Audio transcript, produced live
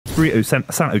Espirito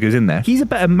Santo goes in there. He's a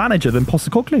better manager than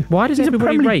Postecoglou. Why does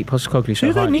everybody rate Postecoglou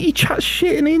so highly? He chats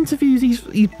shit in the interviews. He's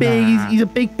big. He's a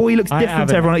big boy. He looks different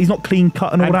to everyone. He's not clean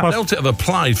cut and all that. Celtic have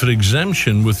applied for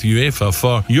exemption with UEFA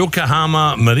for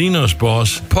Yokohama Marinos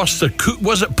boss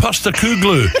Postecoglou.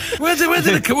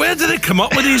 Where did they come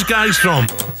up with these guys from?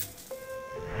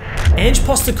 Ange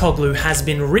Postecoglou has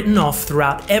been written off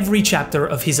throughout every chapter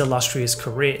of his illustrious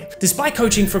career. Despite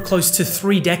coaching for close to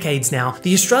 3 decades now,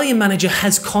 the Australian manager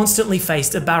has constantly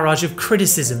faced a barrage of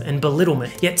criticism and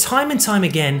belittlement. Yet time and time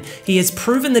again, he has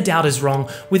proven the doubters wrong,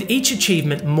 with each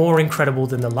achievement more incredible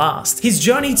than the last. His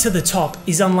journey to the top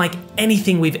is unlike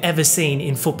anything we've ever seen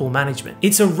in football management.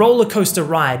 It's a roller coaster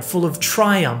ride full of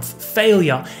triumph,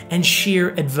 failure, and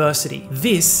sheer adversity.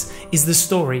 This is the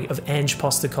story of Ange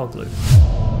Postecoglou.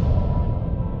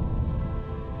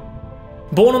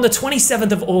 Born on the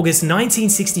 27th of August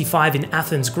 1965 in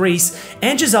Athens, Greece,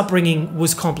 Ange's upbringing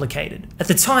was complicated. At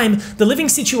the time, the living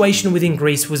situation within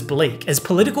Greece was bleak, as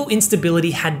political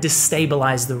instability had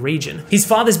destabilized the region. His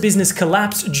father's business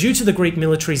collapsed due to the Greek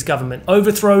military's government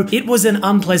overthrow. It was an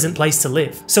unpleasant place to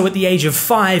live. So at the age of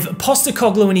 5,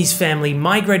 Postecoglou and his family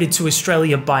migrated to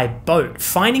Australia by boat,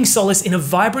 finding solace in a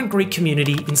vibrant Greek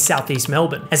community in southeast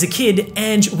Melbourne. As a kid,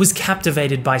 Ange was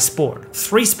captivated by sport.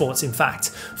 3 sports, in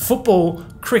fact: football,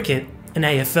 cricket, and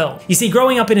AFL. You see,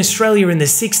 growing up in Australia in the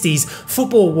 60s,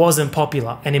 football wasn't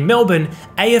popular, and in Melbourne,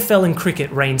 AFL and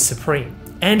cricket reigned supreme.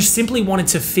 Ange simply wanted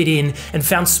to fit in and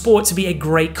found sport to be a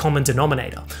great common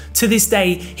denominator. To this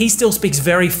day, he still speaks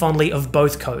very fondly of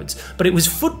both codes, but it was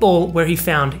football where he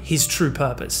found his true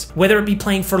purpose. Whether it be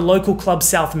playing for local club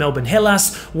South Melbourne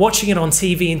Hellas, watching it on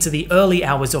TV into the early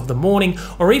hours of the morning,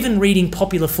 or even reading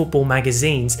popular football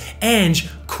magazines, Ange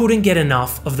couldn't get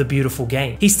enough of the beautiful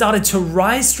game. He started to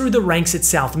rise through the ranks at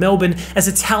South Melbourne as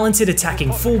a talented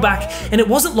attacking fullback, and it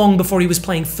wasn't long before he was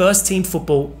playing first team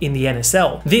football in the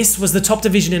NSL. This was the top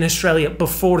division in Australia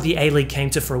before the A-League came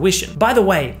to fruition. By the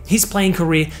way, his playing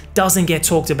career doesn't get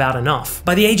talked about enough.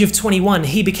 By the age of 21,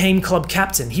 he became club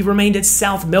captain. He remained at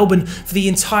South Melbourne for the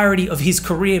entirety of his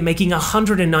career, making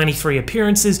 193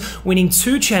 appearances, winning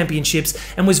 2 championships,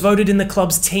 and was voted in the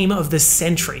club's team of the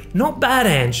century. Not bad,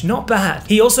 Ange, not bad.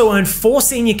 He also earned 4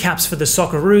 senior caps for the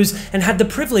Socceroos and had the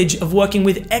privilege of working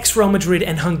with ex-Real Madrid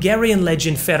and Hungarian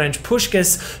legend Ferenc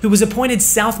Puskás, who was appointed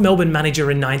South Melbourne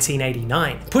manager in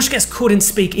 1989. Puskás couldn't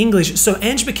speak English, so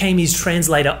Ange became his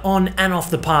translator on and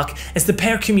off the park as the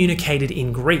pair communicated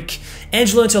in Greek.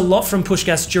 Ange learnt a lot from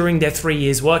Puskás during their 3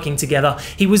 years working together.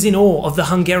 He was in awe of the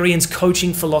Hungarian's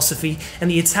coaching philosophy and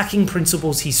the attacking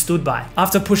principles he stood by.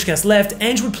 After Puskás left,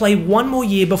 Ange would play 1 more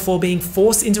year before being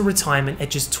forced into retirement at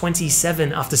just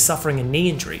 27 after suffering a knee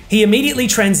injury. He immediately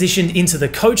transitioned into the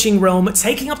coaching realm,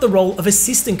 taking up the role of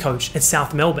assistant coach at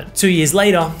South Melbourne. 2 years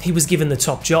later, he was given the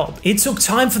top job. It took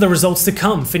time for the results to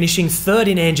come, finishing 3rd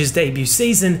in Ange's debut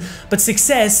season, but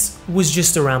success was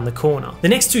just around the corner. The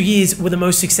next 2 years were the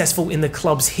most successful in the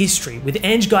club's history, with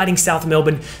Ange guiding South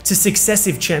Melbourne to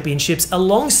successive championships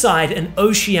alongside an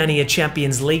Oceania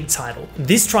Champions League title.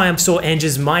 This triumph saw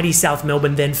Ange's mighty South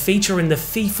Melbourne then feature in the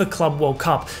FIFA Club World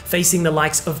Cup, facing the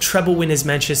likes of treble winners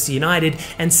Manchester United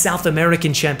and South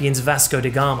American champions Vasco da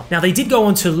Gama. Now, they did go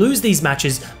on to lose these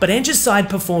matches, but Ange's side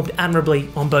performed admirably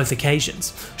on both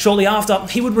occasions. Shortly after,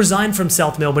 he would resign from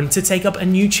South Melbourne to take up a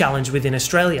new challenge within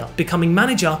Australia, becoming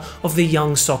manager of the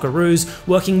young Socceroos,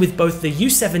 working with both the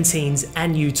U17s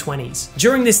and U20s.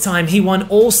 During this time, he won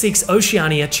all 6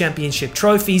 Oceania Championship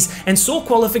trophies and saw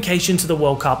qualification to the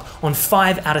World Cup on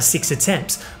 5 out of 6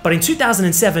 attempts. But in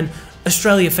 2007,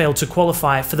 Australia failed to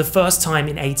qualify for the first time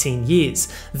in 18 years.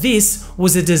 This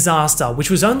was a disaster, which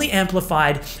was only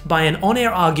amplified by an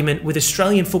on-air argument with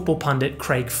Australian football pundit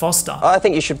Craig Foster. I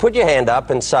think you should put your hand up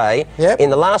and say,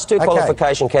 in the last 2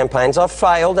 qualification campaigns, I've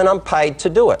failed and I'm paid to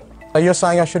do it. So you're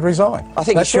saying I should resign? I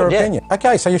think that's you should, your opinion.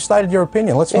 Okay, so you've stated your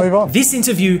opinion. Let's move on. This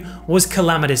interview was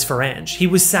calamitous for Ange. He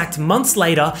was sacked months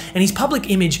later, and his public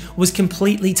image was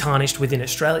completely tarnished within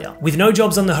Australia. With no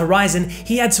jobs on the horizon,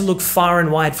 he had to look far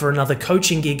and wide for another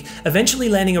coaching gig, eventually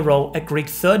landing a role at Greek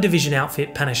 3rd division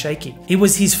outfit Panachaiki. It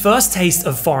was his first taste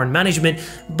of foreign management,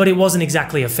 but it wasn't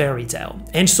exactly a fairy tale.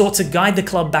 Ange sought to guide the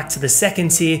club back to the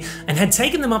 2nd tier and had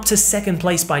taken them up to 2nd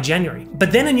place by January.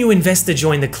 But then a new investor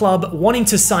joined the club, wanting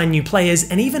to sign new players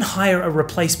and even hire a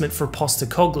replacement for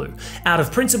Postecoglou. Out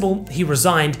of principle, he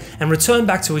resigned and returned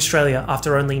back to Australia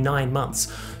after only 9 months.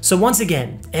 So once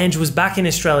again, Ange was back in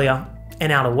Australia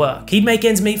and out of work. He'd make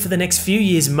ends meet for the next few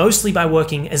years, mostly by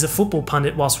working as a football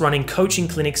pundit whilst running coaching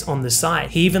clinics on the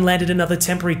side. He even landed another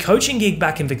temporary coaching gig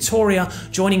back in Victoria,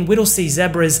 joining Whittlesea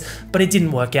Zebras, but it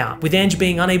didn't work out, with Ange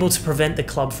being unable to prevent the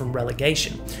club from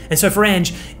relegation. And so for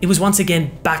Ange, it was once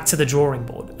again back to the drawing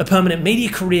board. A permanent media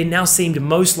career now seemed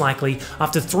most likely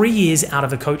after 3 years out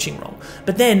of a coaching role.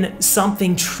 But then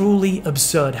something truly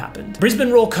absurd happened.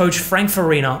 Brisbane Roar coach Frank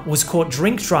Farina was caught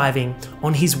drink driving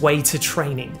on his way to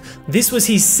training. This was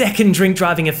his second drink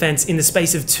driving offence in the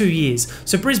space of 2 years,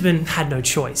 so Brisbane had no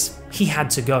choice. He had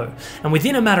to go. And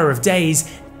within a matter of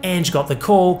days, Ange got the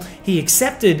call, he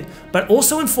accepted, but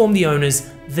also informed the owners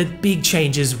that big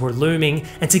changes were looming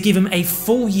and to give him a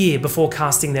full year before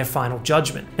casting their final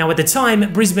judgment. Now at the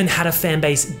time, Brisbane had a fan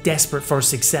base desperate for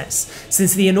success.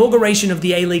 Since the inauguration of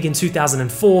the A-League in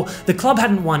 2004, the club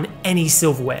hadn't won any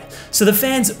silverware, so the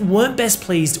fans weren't best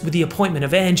pleased with the appointment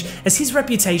of Ange, as his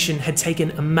reputation had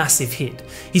taken a massive hit.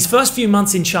 His first few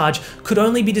months in charge could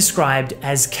only be described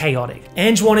as chaotic.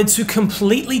 Ange wanted to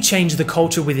completely change the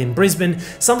culture within Brisbane,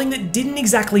 something that didn't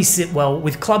exactly sit well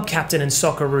with club captain and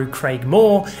Socceroo Craig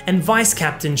Moore and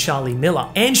vice-captain Charlie Miller.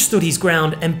 Ange stood his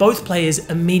ground and both players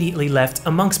immediately left,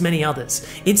 amongst many others.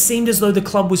 It seemed as though the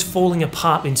club was falling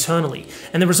apart internally,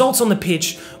 and the results on the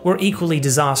pitch were equally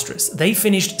disastrous. They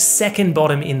finished second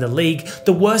bottom in the league,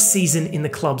 the worst season in the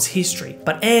club's history.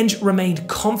 But Ange remained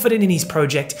confident in his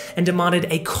project and demanded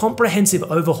a comprehensive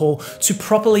overhaul to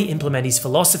properly implement his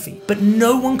philosophy. But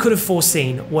no one could have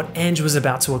foreseen what Ange was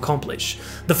about to accomplish.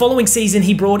 The following season,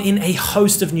 he brought in a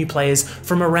host of new players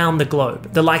from around the globe.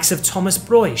 The likes of Thomas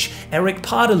Broich, Eric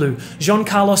Pardalou,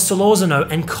 Jean-Carlos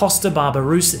Solorzano, and Costa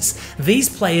Barbarousis. These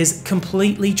players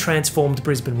completely transformed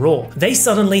Brisbane Roar. They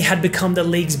suddenly had become the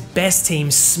league's best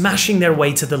team, smashing their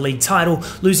way to the league title,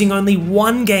 losing only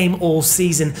one game all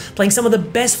season, playing some of the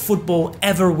best football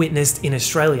ever witnessed in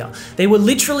Australia. They were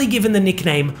literally given the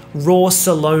nickname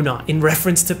Rawrcelona in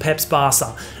reference to Pep's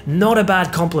Barca. Not a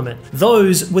bad compliment.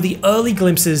 Those were the early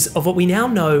glimpses of what we now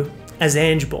know as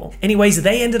Angeball. Anyways,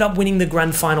 they ended up winning the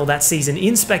grand final that season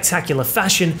in spectacular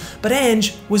fashion, but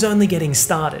Ange was only getting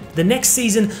started. The next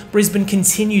season, Brisbane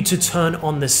continued to turn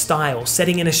on the style,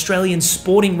 setting an Australian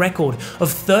sporting record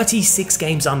of 36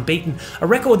 games unbeaten, a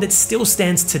record that still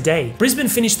stands today. Brisbane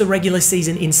finished the regular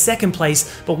season in second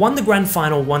place, but won the grand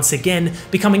final once again,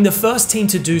 becoming the first team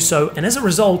to do so, and as a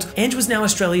result, Ange was now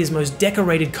Australia's most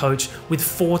decorated coach with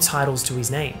 4 titles to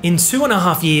his name. In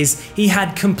 2.5 years, he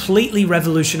had completely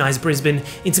revolutionized Brisbane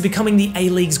into becoming the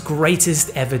A-League's greatest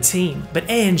ever team. But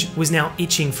Ange was now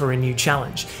itching for a new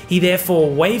challenge. He therefore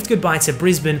waved goodbye to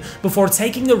Brisbane before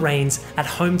taking the reins at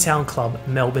hometown club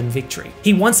Melbourne Victory.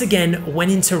 He once again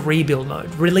went into rebuild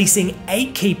mode, releasing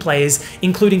 8 key players,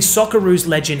 including Socceroos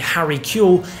legend Harry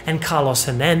Kewell and Carlos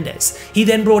Hernandez. He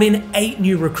then brought in 8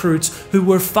 new recruits who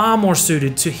were far more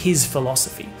suited to his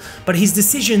philosophy. But his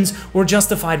decisions were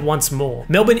justified once more.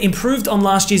 Melbourne improved on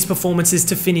last year's performances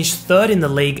to finish 3rd in the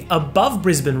league, above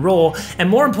Brisbane Roar, and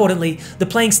more importantly, the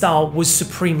playing style was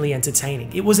supremely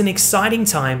entertaining. It was an exciting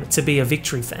time to be a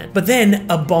Victory fan. But then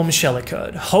a bombshell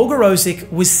occurred. Holger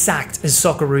Osik was sacked as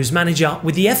Socceroos manager,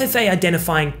 with the FFA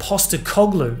identifying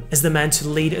Postecoglou as the man to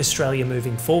lead Australia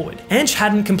moving forward. Ange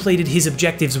hadn't completed his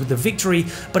objectives with the Victory,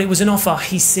 but it was an offer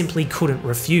he simply couldn't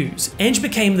refuse. Ange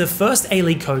became the first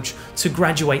A-League coach to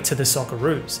graduate to the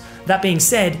Socceroos. That being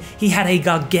said, he had a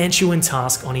gargantuan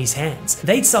task on his hands.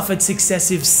 They'd suffered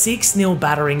successive 6-0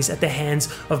 batterings at the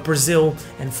hands of Brazil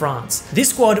and France. This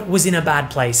squad was in a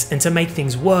bad place, and to make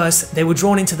things worse, they were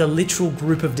drawn into the literal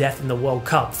group of death in the World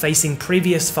Cup, facing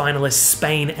previous finalists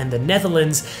Spain and the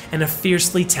Netherlands, and a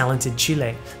fiercely talented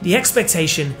Chile. The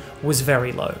expectation was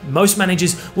very low. Most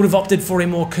managers would have opted for a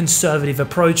more conservative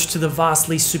approach to the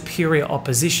vastly superior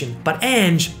opposition, but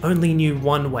Ange only knew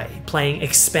one way: playing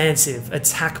expansive,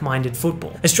 attack-minded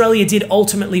football. Australia did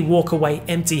ultimately walk away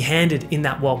empty-handed in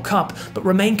that World Cup, but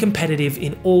remained competitive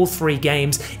in all 3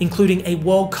 games, including a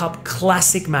World Cup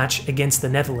classic match against the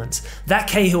Netherlands. That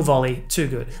Cahill volley, too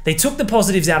good. They took the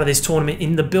positives out of this tournament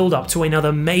in the build-up to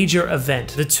another major event,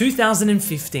 the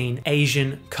 2015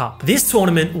 Asian Cup. This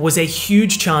tournament was a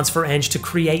huge chance for Ange to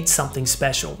create something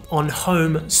special on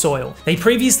home soil. They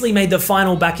previously made the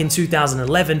final back in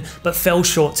 2011, but fell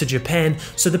short to Japan,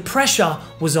 so the pressure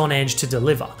was on Ange to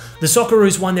deliver. The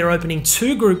Socceroos won their opening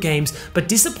 2 group games, but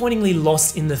disappointingly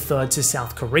lost in the 3rd to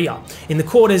South Korea. In the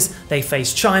quarters, they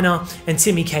faced China, and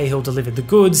Timmy Cahill delivered the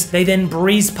goods. They then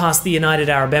breezed past the United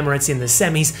Arab Emirates in the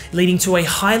semis, leading to a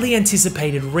highly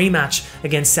anticipated rematch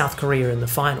against South Korea in the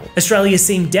final. Australia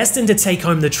seemed destined to take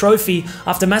home the trophy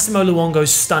after Massimo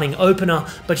Luongo's stunning opener,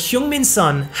 but Heung-min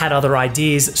Son had other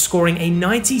ideas, scoring a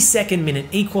 92nd minute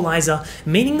equaliser,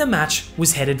 meaning the match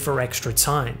was headed for extra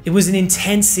time. It was an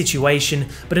intense situation,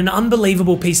 but an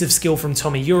unbelievable piece of skill from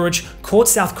Tommy Juric caught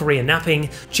South Korea napping.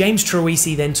 James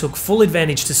Truisi then took full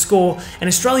advantage to score, and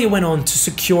Australia went on to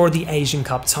secure the Asian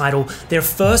Cup title, their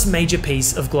first major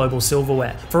piece of global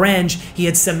silverware. For Ange, he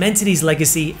had cemented his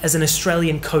legacy as an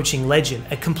Australian coaching legend,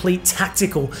 a complete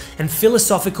tactical and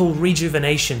philosophical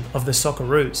rejuvenation of the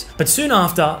Socceroos. But soon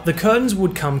after, the curtains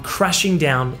would come crashing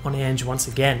down on Ange once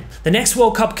again. The next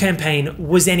World Cup campaign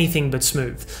was anything but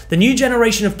smooth. The new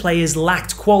generation of players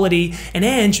lacked quality, and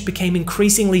Ange became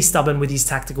increasingly stubborn with his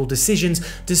tactical decisions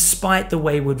despite the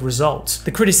wayward results.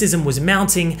 The criticism was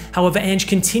mounting, however Ange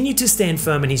continued to stand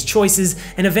firm in his choices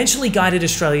and eventually guided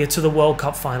Australia to the World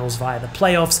Cup finals via the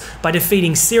playoffs by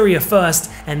defeating Syria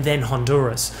first and then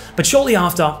Honduras. But shortly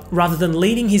after, rather than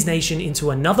leading his nation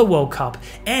into another World Cup,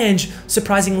 Ange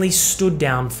surprisingly stood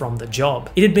down from the job.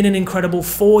 It had been an incredible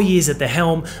 4 years at the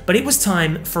helm, but it was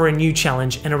time for a new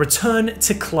challenge and a return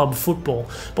to club football.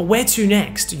 But where to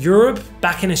next? Europe?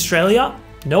 Back in Australia?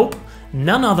 Nope.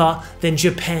 None other than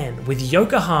Japan with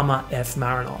Yokohama F.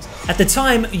 Marinos. At the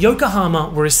time, Yokohama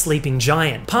were a sleeping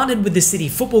giant. Partnered with the City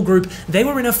Football Group, they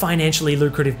were in a financially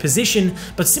lucrative position,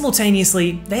 but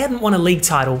simultaneously, they hadn't won a league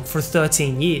title for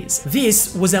 13 years.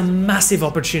 This was a massive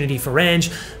opportunity for Ange,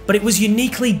 but it was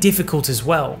uniquely difficult as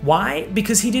well. Why?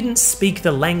 Because he didn't speak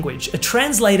the language. A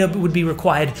translator would be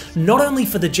required not only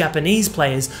for the Japanese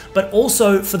players, but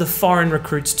also for the foreign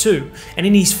recruits too. And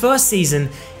in his first season,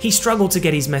 he struggled to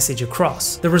get his message across.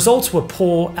 The results were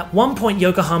poor. At one point,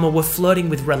 Yokohama were flirting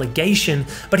with relegation,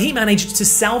 but he managed to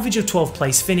salvage a 12th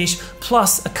place finish,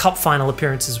 plus a cup final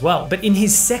appearance as well. But in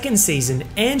his second season,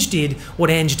 Ange did what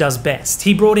Ange does best.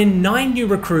 He brought in 9 new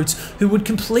recruits who would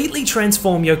completely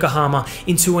transform Yokohama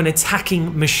into an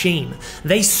attacking machine.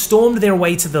 They stormed their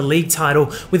way to the league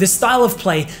title with a style of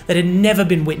play that had never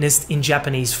been witnessed in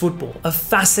Japanese football. A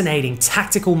fascinating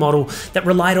tactical model that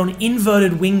relied on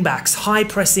inverted wingbacks, high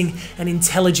pressing, and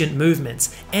intelligent movements.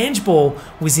 Angeball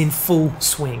was in full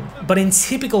swing. But in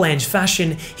typical Ange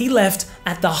fashion, he left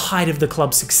at the height of the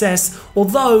club's success,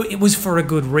 although it was for a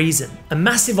good reason. A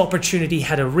massive opportunity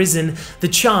had arisen, the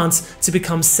chance to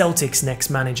become Celtic's next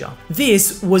manager.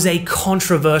 This was a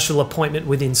controversial appointment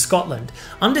within Scotland.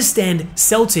 Understand,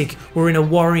 Celtic were in a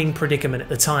worrying predicament at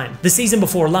the time. The season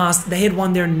before last, they had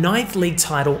won their 9th league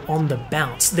title on the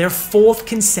bounce, their 4th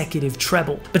consecutive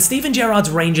treble. But Steven Gerrard's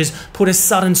Rangers put a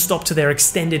sudden stop to their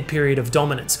extended period of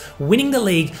dominance, winning the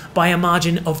league by a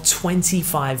margin of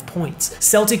 25 points.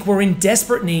 Celtic were in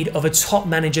desperate need of a top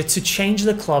manager to change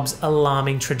the club's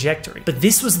alarming trajectory. But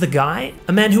this was the guy,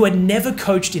 a man who had never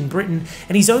coached in Britain,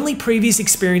 and his only previous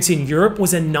experience in Europe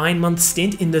was a 9-month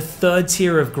stint in the 3rd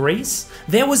tier of Greece.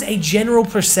 There was a general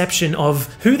perception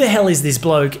of who the hell is this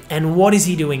bloke and what is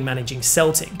he doing managing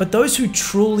Celtic. But those who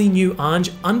truly knew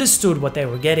Ange understood what they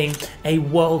were getting, a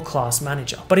world-class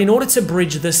manager. But in order to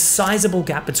bridge the sizable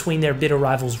gap between their bitter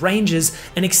rivals Rangers,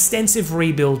 an extensive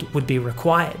rebuild would be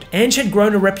required. Ange had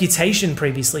grown a reputation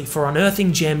previously for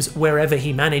unearthing gems wherever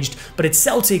he managed, but at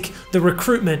Celtic, the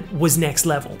recruitment was next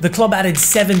level. The club added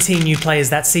 17 new players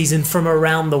that season from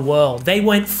around the world. They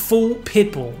went full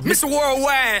pitbull. Mr.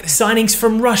 Worldwide! Signings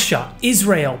from Russia,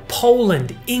 Israel,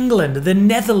 Poland, England, the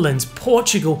Netherlands,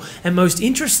 Portugal, and most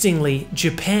interestingly,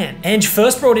 Japan. Ange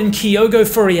first brought in Kyogo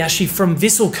Furiashi from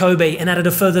Vissel Kobe and added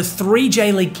a further 3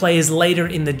 J-League players later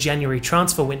in the January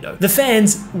transfer window. The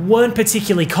fans weren't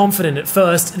particularly confident at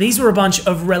first. These were a bunch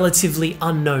of relatively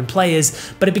unknown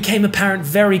players, but it became apparent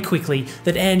very quickly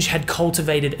that Ange had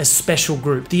cultivated a special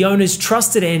group. The owners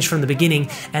trusted Ange from the beginning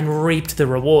and reaped the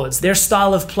rewards. Their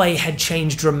style of play had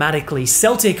changed dramatically.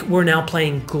 Celtic were now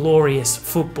playing glorious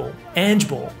football.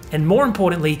 Angeball. And more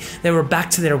importantly, they were back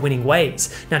to their winning ways.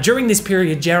 Now, during this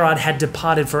period, Gerrard had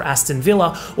departed for Aston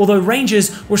Villa, although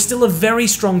Rangers were still a very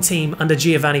strong team under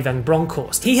Giovanni van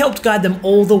Bronckhorst. He helped guide them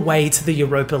all the way to the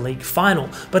Europa League final,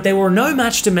 but they were no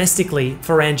match domestically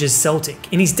for Ange's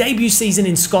Celtic. In his debut season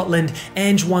in Scotland,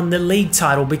 Ange won the league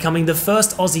title, becoming the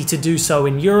first Aussie to do so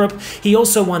in Europe. He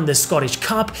also won the Scottish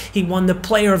Cup, he won the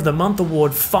Player of the Month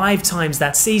award 5 times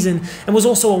that season, and was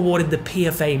also awarded the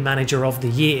PFA Manager of the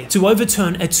Year. To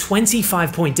overturn a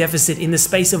 25-point deficit in the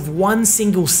space of one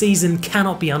single season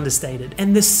cannot be understated.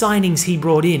 And the signings he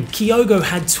brought in: Kyogo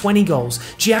had 20 goals,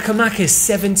 Giacomakis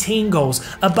 17 goals,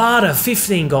 Abada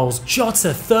 15 goals,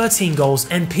 Jota 13 goals,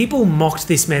 and people mocked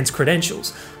this man's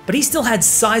credentials. But he still had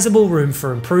sizable room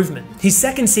for improvement. His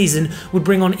second season would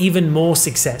bring on even more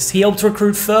success. He helped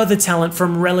recruit further talent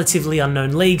from relatively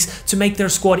unknown leagues to make their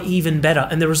squad even better,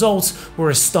 and the results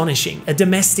were astonishing. A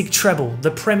domestic treble,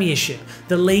 the Premiership,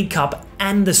 the League Cup,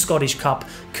 and the Scottish Cup.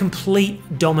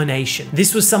 Complete domination.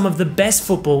 This was some of the best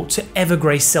football to ever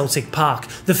grace Celtic Park.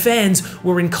 The fans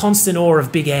were in constant awe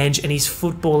of Big Ange and his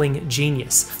footballing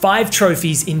genius. 5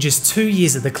 trophies in just 2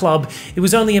 years at the club. It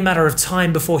was only a matter of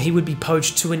time before he would be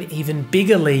poached to an even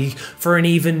bigger league for an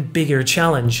even bigger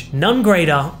challenge. None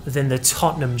greater than the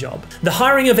Tottenham job. The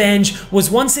hiring of Ange was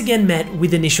once again met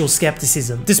with initial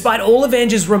skepticism. Despite all of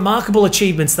Ange's remarkable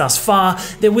achievements thus far,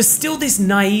 there was still this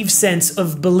naive sense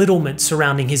of belittlement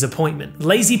surrounding his appointment.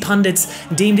 Lazy pundits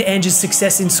deemed Ange's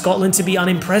success in Scotland to be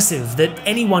unimpressive, that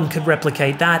anyone could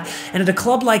replicate that, and at a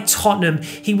club like Tottenham,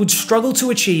 he would struggle to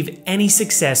achieve any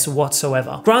success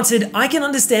whatsoever. Granted, I can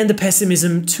understand the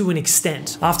pessimism to an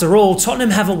extent. After all,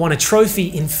 Tottenham haven't won a trophy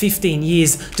in 15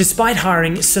 years, despite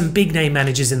hiring some big-name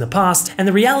managers in the past, and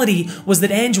the reality was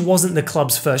that Ange wasn't the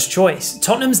club's first choice.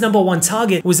 Tottenham's #1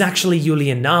 target was actually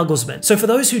Julian Nagelsmann. So for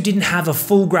those who didn't have a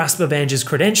full grasp of Ange's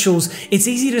credentials, it's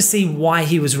easy to see why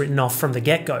he was written off from the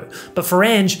get-go. But for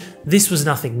Ange, this was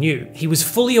nothing new. He was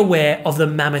fully aware of the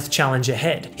mammoth challenge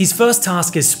ahead. His first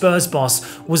task as Spurs boss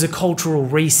was a cultural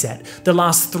reset. The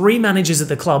last 3 managers at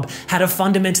the club had a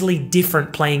fundamentally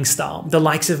different playing style. The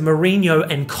likes of Mourinho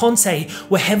and Conte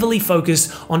were heavily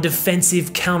focused on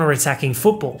defensive, counter-attacking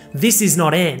football. This is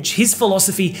not Ange. His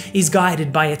philosophy is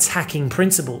guided by attacking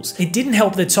principles. It didn't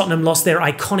help that Tottenham lost their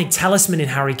iconic talisman in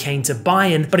Harry Kane to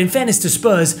Bayern, but in fairness to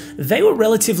Spurs, they were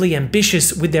relatively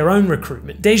ambitious with their own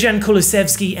recruitment. Dejan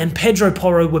Kulusevski and Pedro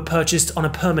Porro were purchased on a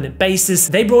permanent basis.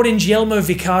 They brought in Guillermo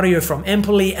Vicario from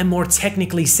Empoli, a more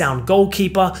technically sound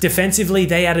goalkeeper. Defensively,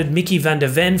 they added Mickey van der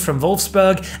Ven from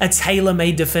Wolfsburg, a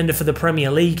tailor-made defender for the Premier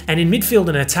League, and in midfield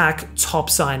and attack, top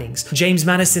signings. James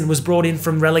Maddison was brought in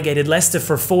from relegated Leicester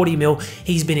for 40 mil.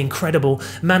 He's been incredible.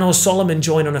 Manor Solomon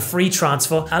joined on a free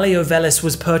transfer. Aleo Veles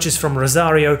was purchased from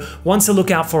Rosario, one to look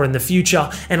out for in the future,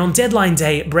 and on deadline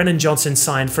day, Brennan Johnson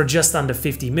signed for just under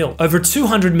 50 mil. Over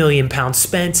 £200 million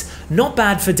spent, not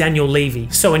bad for Daniel Levy.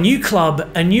 So a new club,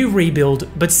 a new rebuild,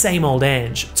 but same old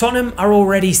Ange. Tottenham are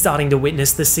already starting to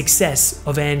witness the success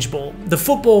of Angeball. The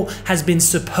football has been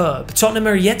superb. Tottenham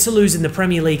are yet to lose in the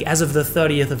Premier League as of the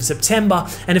 30th of September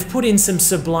and have put in some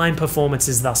sublime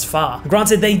performances thus far.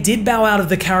 Granted, they did bow out of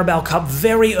the Carabao Cup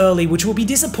very early, which will be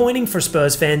disappointing for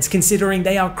Spurs fans considering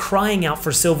they are crying out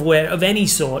for silverware of any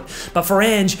sort, but for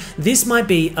Ange, this might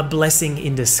be a blessing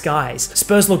in disguise.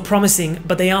 Spurs look promising,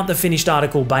 but they aren't the finished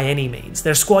article by any means.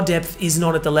 Their squad depth is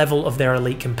not at the level of their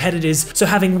elite competitors, so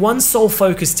having one sole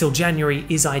focus till January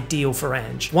is ideal for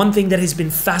Ange. One thing that has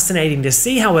been fascinating to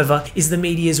see, however, is the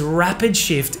media's rapid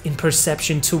shift in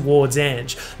perception towards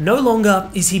Ange. No longer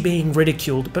is he being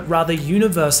ridiculed, but rather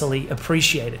universally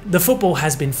appreciated. The football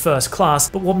has been first class,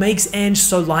 but what makes Ange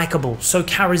so likable, so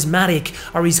charismatic,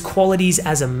 are his qualities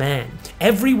as a man.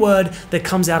 Every word that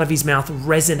comes out of his mouth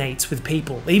resonates with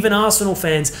people. Even Arsenal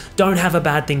fans don't have a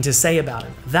bad thing to say about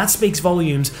him. That speaks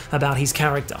volumes about his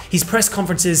character. His press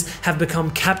conferences have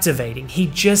become captivating. He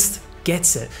just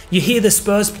gets it. You hear the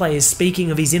Spurs players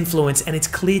speaking of his influence, and it's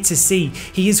clear to see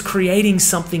he is creating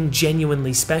something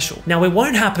genuinely special. Now, it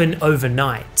won't happen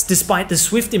overnight. Despite the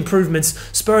swift improvements,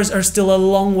 Spurs are still a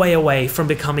long way away from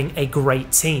becoming a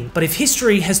great team. But if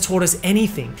history has taught us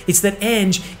anything, it's that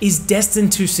Ange is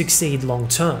destined to succeed long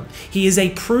term. He is a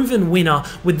proven winner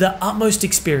with the utmost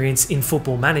experience in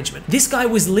football management. This guy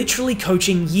was literally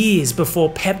coaching years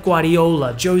before Pep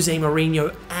Guardiola, Jose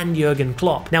Mourinho, and Jurgen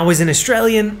Klopp. Now, as an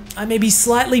Australian, I may be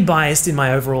slightly biased in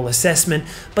my overall assessment,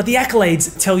 but the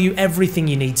accolades tell you everything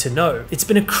you need to know. It's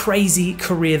been a crazy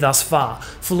career thus far,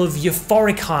 full of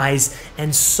euphoric highs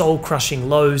and soul-crushing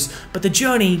lows, but the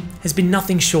journey has been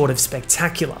nothing short of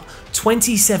spectacular.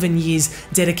 27 years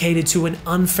dedicated to an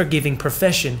unforgiving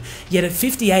profession, yet at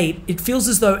 58, it feels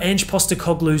as though Ange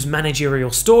Postecoglou's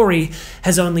managerial story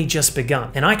has only just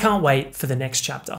begun, and I can't wait for the next chapter.